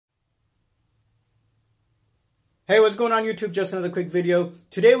Hey, what's going on YouTube? Just another quick video.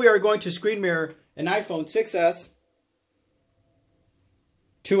 Today we are going to screen mirror an iPhone 6s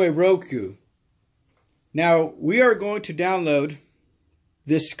to a Roku. Now we are going to download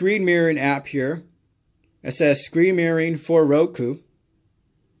this screen mirroring app here. It says screen mirroring for Roku.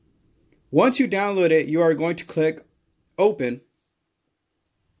 Once you download it, you are going to click open.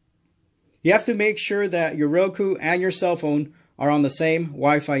 You have to make sure that your Roku and your cell phone are on the same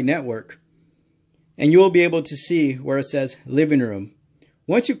Wi-Fi network. And you will be able to see where it says living room.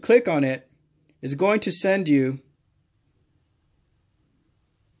 Once you click on it, it's going to send you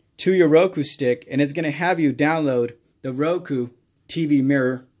to your Roku stick, and it's going to have you download the Roku TV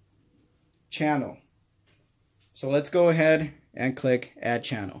mirror channel. So let's go ahead and click add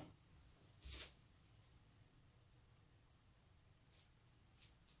channel.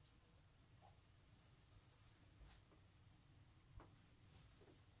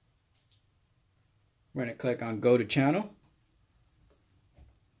 We're going to click on go to channel.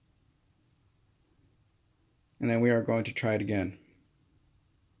 And then we are going to try it again.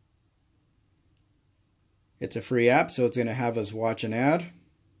 It's a free app, so it's going to have us watch an ad.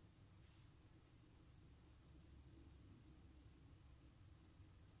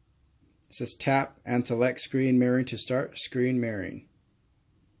 It says tap and select screen mirroring to start screen mirroring.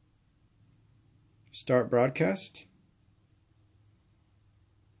 Start broadcast.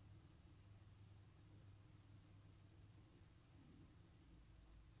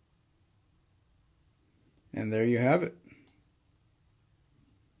 And there you have it.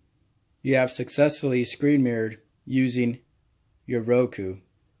 You have successfully screen mirrored using your Roku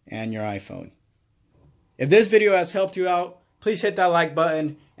and your iPhone. If this video has helped you out, please hit that like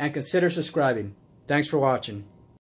button and consider subscribing. Thanks for watching.